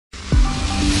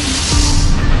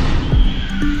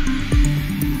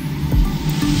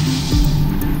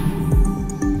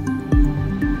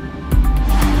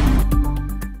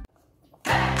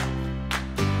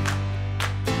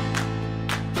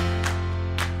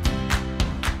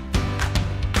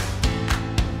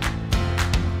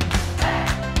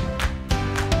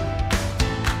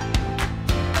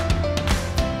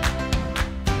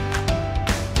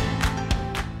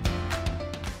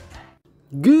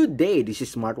Good day, this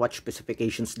is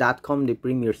smartwatchspecifications.com, the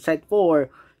premier site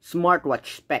for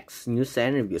smartwatch specs, news,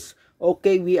 and reviews.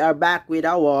 Okay, we are back with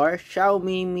our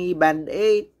Xiaomi Mi Band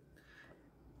 8,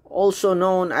 also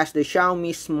known as the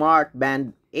Xiaomi Smart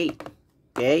Band 8.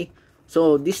 Okay,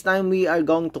 so this time we are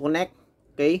going to connect,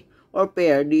 okay, or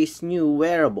pair this new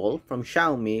wearable from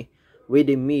Xiaomi with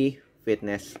the Mi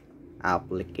Fitness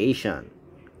application.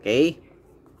 Okay,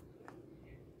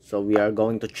 so we are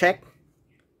going to check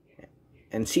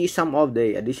and see some of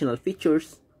the additional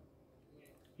features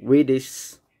with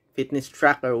this fitness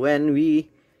tracker when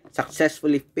we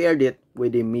successfully paired it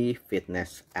with the Mi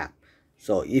Fitness app.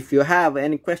 So if you have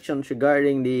any questions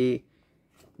regarding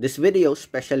this video,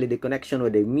 especially the connection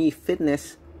with the Mi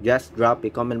Fitness, just drop a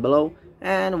comment below,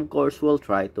 and of course we'll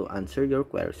try to answer your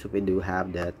queries if we do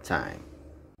have that time.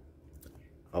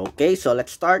 Okay, so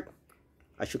let's start.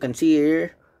 As you can see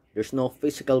here, there's no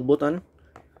physical button.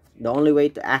 The only way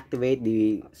to activate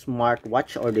the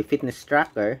smartwatch or the fitness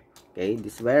tracker, okay,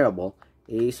 this wearable,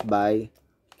 is by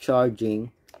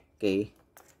charging, okay,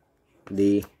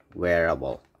 the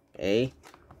wearable. Okay,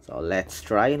 so let's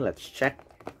check.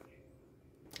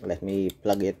 Let me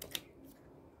plug it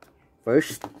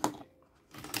first.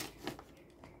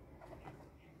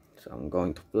 So I'm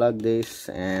going to plug this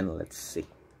and let's see,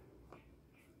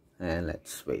 and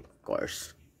let's wait, of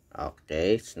course.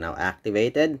 Okay, it's now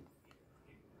activated.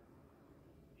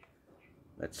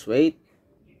 Let's wait.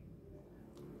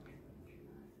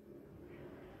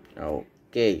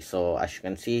 Okay, so as you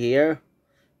can see here,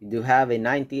 you do have a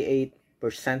 98%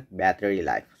 battery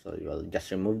life. So you will just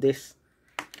remove this,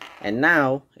 and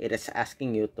now it is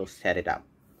asking you to set it up.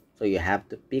 So you have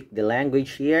to pick the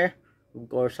language here. Of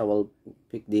course, I will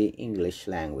pick the English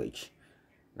language.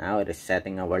 Now it is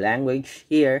setting our language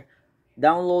here.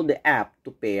 Download the app to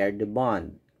pair the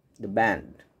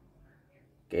band.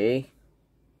 Okay.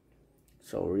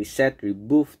 So reset,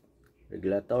 reboot,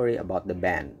 regulatory about the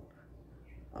band.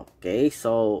 Okay,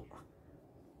 so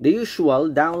the usual,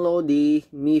 download the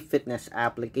Mi Fitness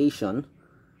application.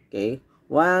 Okay,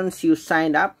 once you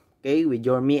signed up, okay, with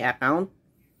your Mi account.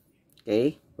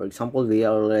 Okay, for example, we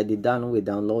are already done with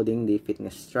downloading the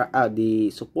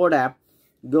the support app.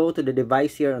 Go to the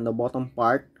device here on the bottom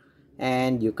part,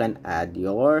 and you can add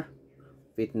your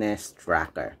fitness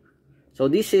tracker. So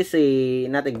this is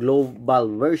not a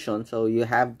global version, so you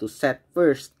have to set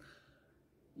first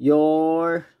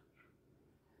your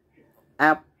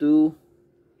app to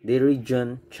the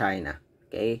region China.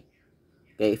 Okay,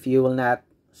 if you will not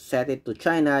set it to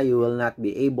China, you will not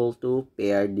be able to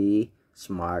pair the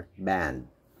smart band.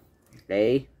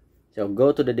 Okay, so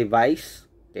go to the device.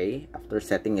 Okay, after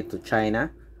setting it to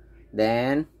China,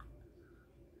 then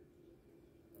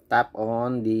tap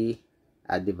on the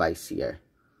device here.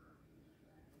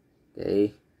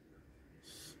 Okay,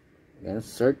 again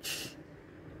search.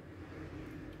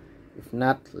 If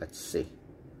not, let's see.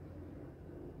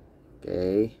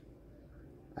 Okay,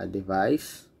 a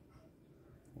device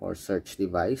or search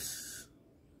device.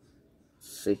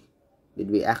 Let's see, did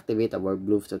we activate our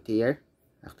Bluetooth here?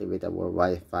 Activate our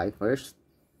Wi-Fi first.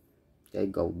 Okay,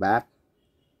 go back,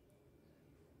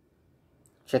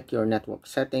 check your network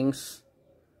settings.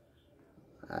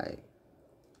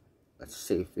 Let's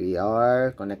see if we are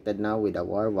connected now with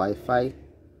our Wi-Fi.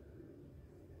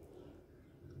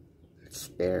 Let's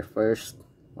pair first,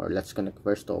 or let's connect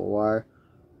first to our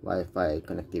Wi-Fi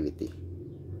connectivity.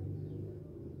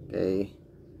 Okay.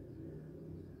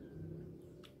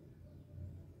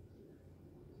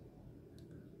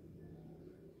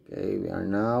 Okay, we are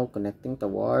now connecting to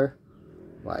our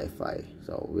Wi-Fi.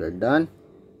 So we are done.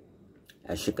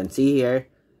 As you can see here,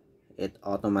 it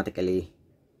automatically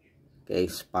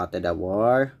spotted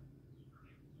our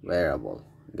wearable.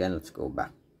 Again, let's go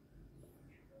back.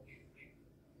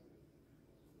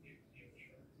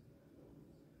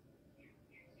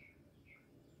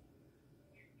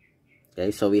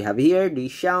 Okay, so we have here the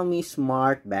Xiaomi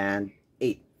Smart Band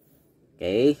 8.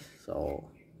 Okay, so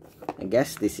I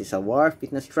guess this is our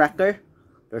fitness tracker.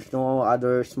 There's no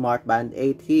other Smart Band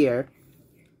 8 here,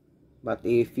 but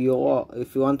if you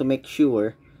want to make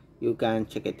sure, you can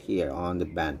check it here on the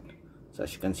band. So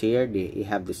as you can see here, you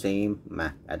have the same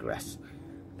MAC address.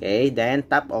 Okay, then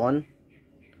tap on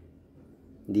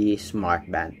the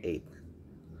Smart Band 8.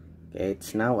 Okay,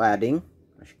 it's now adding,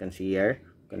 as you can see here,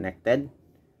 connected.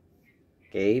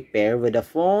 Okay, pair with the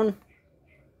phone,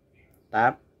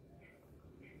 tap,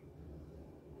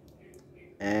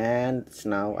 and it's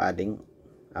now adding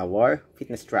our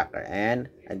fitness tracker, and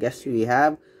I guess we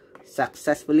have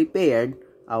successfully paired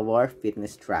our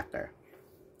fitness tracker.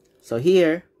 So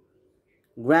here,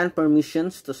 grant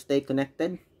permissions to stay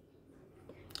connected.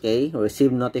 Okay,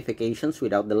 receive notifications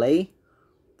without delay,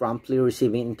 promptly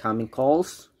receiving incoming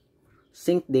calls,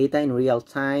 sync data in real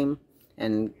time,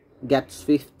 and get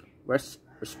swift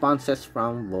responses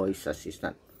from voice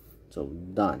assistant. So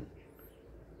done.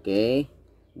 Okay,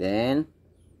 then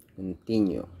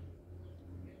continue.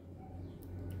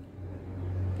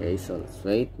 Okay, so let's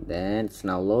wait. Then it's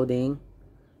now loading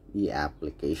the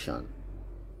application.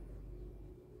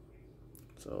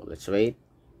 So let's wait.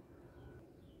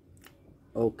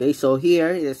 Okay, so here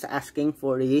it is asking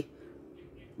for the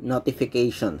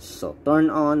notifications. So turn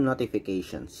on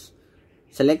notifications.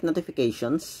 Select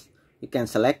notifications. You can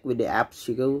select with the apps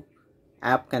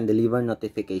app can deliver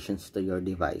notifications to your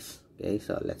device. Okay,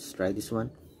 so let's try this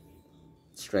one.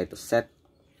 Let's try to set.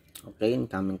 Okay,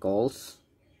 incoming calls.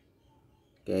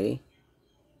 Okay,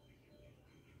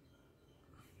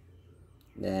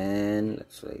 then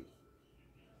let's wait.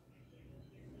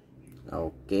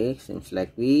 Okay, seems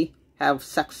like we have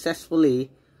successfully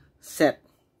set,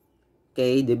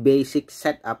 okay, the basic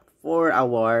setup for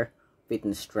our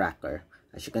fitness tracker.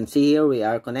 As you can see here, we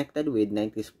are connected with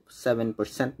 97%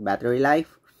 battery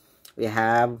life. We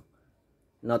have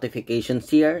notifications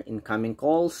here, incoming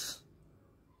calls.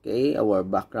 Okay, our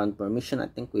background permission, I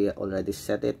think we already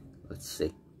set it. Let's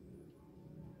see.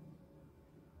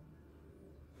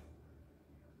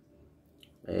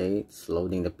 Okay, it's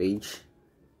loading the page.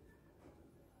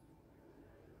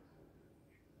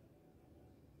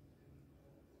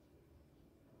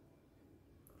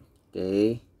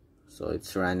 Okay, so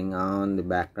it's running on the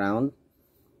background.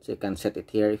 So you can set it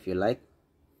here if you like.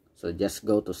 So just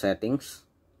go to settings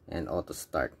and auto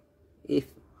start if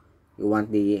you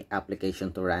want the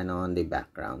application to run on the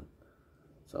background.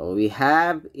 So we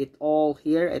have it all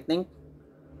here, I think.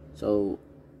 So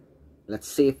let's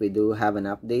see if we do have an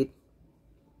update.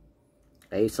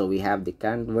 Okay, so we have the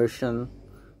current version.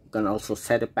 You can also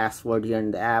set a password here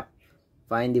in the app.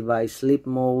 Find device, sleep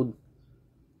mode.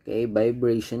 Okay,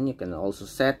 vibration you can also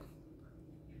set.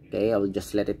 Okay, I'll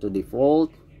just let it to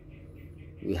default.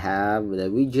 We have the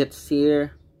widgets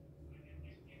here.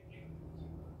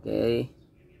 Okay,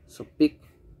 so pick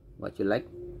what you like.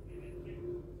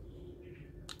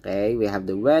 Okay, we have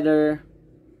the weather.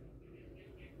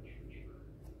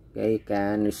 Okay, you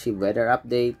can receive weather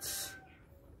updates.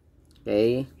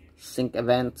 Okay, sync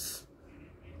events,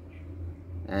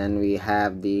 and we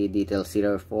have the details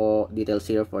here for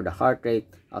the heart rate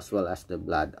as well as the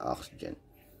blood oxygen.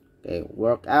 Okay,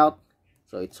 workout,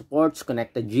 so it supports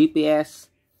connected GPS,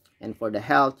 and for the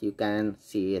health you can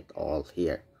see it all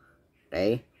here.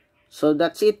 Okay, so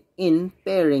that's it in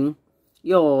pairing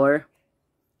your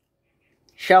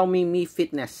Xiaomi Mi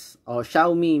Fitness or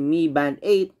Xiaomi Mi Band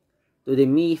 8 to the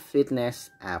Mi Fitness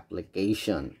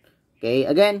application. Okay,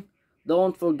 again,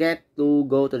 don't forget to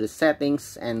go to the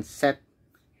settings and set,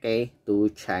 okay, to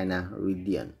China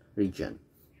region.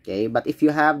 Okay, but if you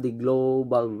have the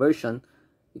global version,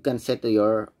 you can set to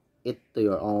your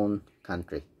own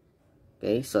country.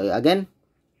 Okay, so again,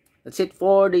 that's it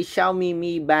for the Xiaomi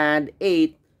Mi Band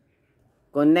 8,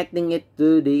 connecting it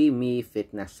to the Mi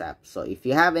Fitness app. So if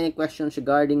you have any questions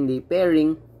regarding the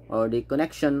pairing or the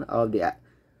connection of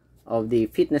the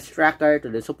fitness tracker to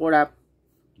the support app,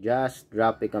 just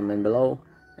drop a comment below,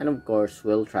 and of course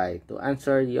we'll try to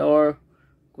answer your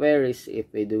queries if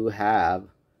we do have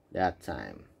that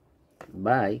time.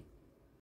 Bye.